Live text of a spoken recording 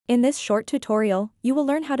In this short tutorial, you will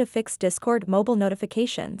learn how to fix Discord mobile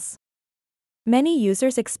notifications. Many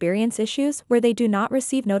users experience issues where they do not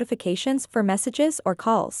receive notifications for messages or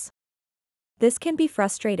calls. This can be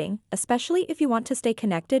frustrating, especially if you want to stay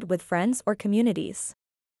connected with friends or communities.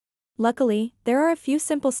 Luckily, there are a few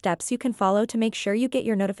simple steps you can follow to make sure you get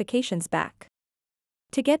your notifications back.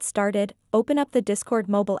 To get started, open up the Discord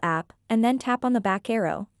mobile app and then tap on the back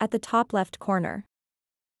arrow at the top left corner.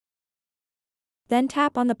 Then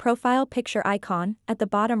tap on the profile picture icon at the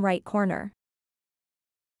bottom right corner.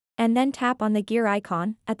 And then tap on the gear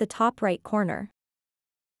icon at the top right corner.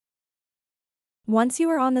 Once you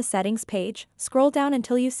are on the settings page, scroll down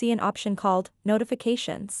until you see an option called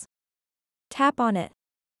Notifications. Tap on it.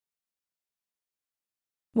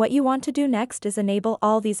 What you want to do next is enable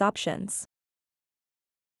all these options.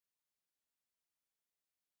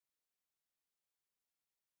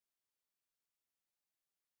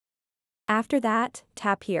 After that,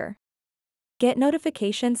 tap here. Get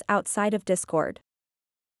notifications outside of Discord.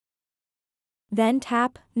 Then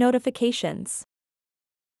tap Notifications.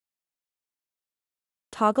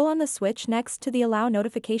 Toggle on the switch next to the Allow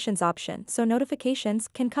Notifications option so notifications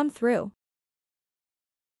can come through.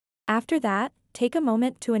 After that, take a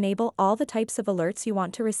moment to enable all the types of alerts you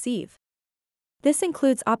want to receive. This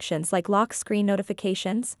includes options like lock screen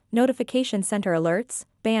notifications, notification center alerts,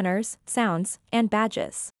 banners, sounds, and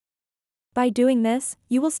badges. By doing this,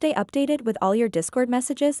 you will stay updated with all your Discord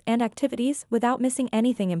messages and activities without missing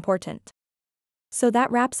anything important. So that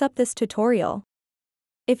wraps up this tutorial.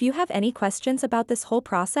 If you have any questions about this whole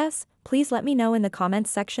process, please let me know in the comments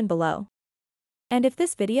section below. And if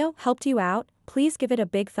this video helped you out, please give it a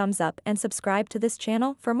big thumbs up and subscribe to this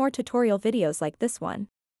channel for more tutorial videos like this one.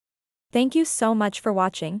 Thank you so much for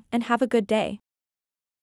watching and have a good day.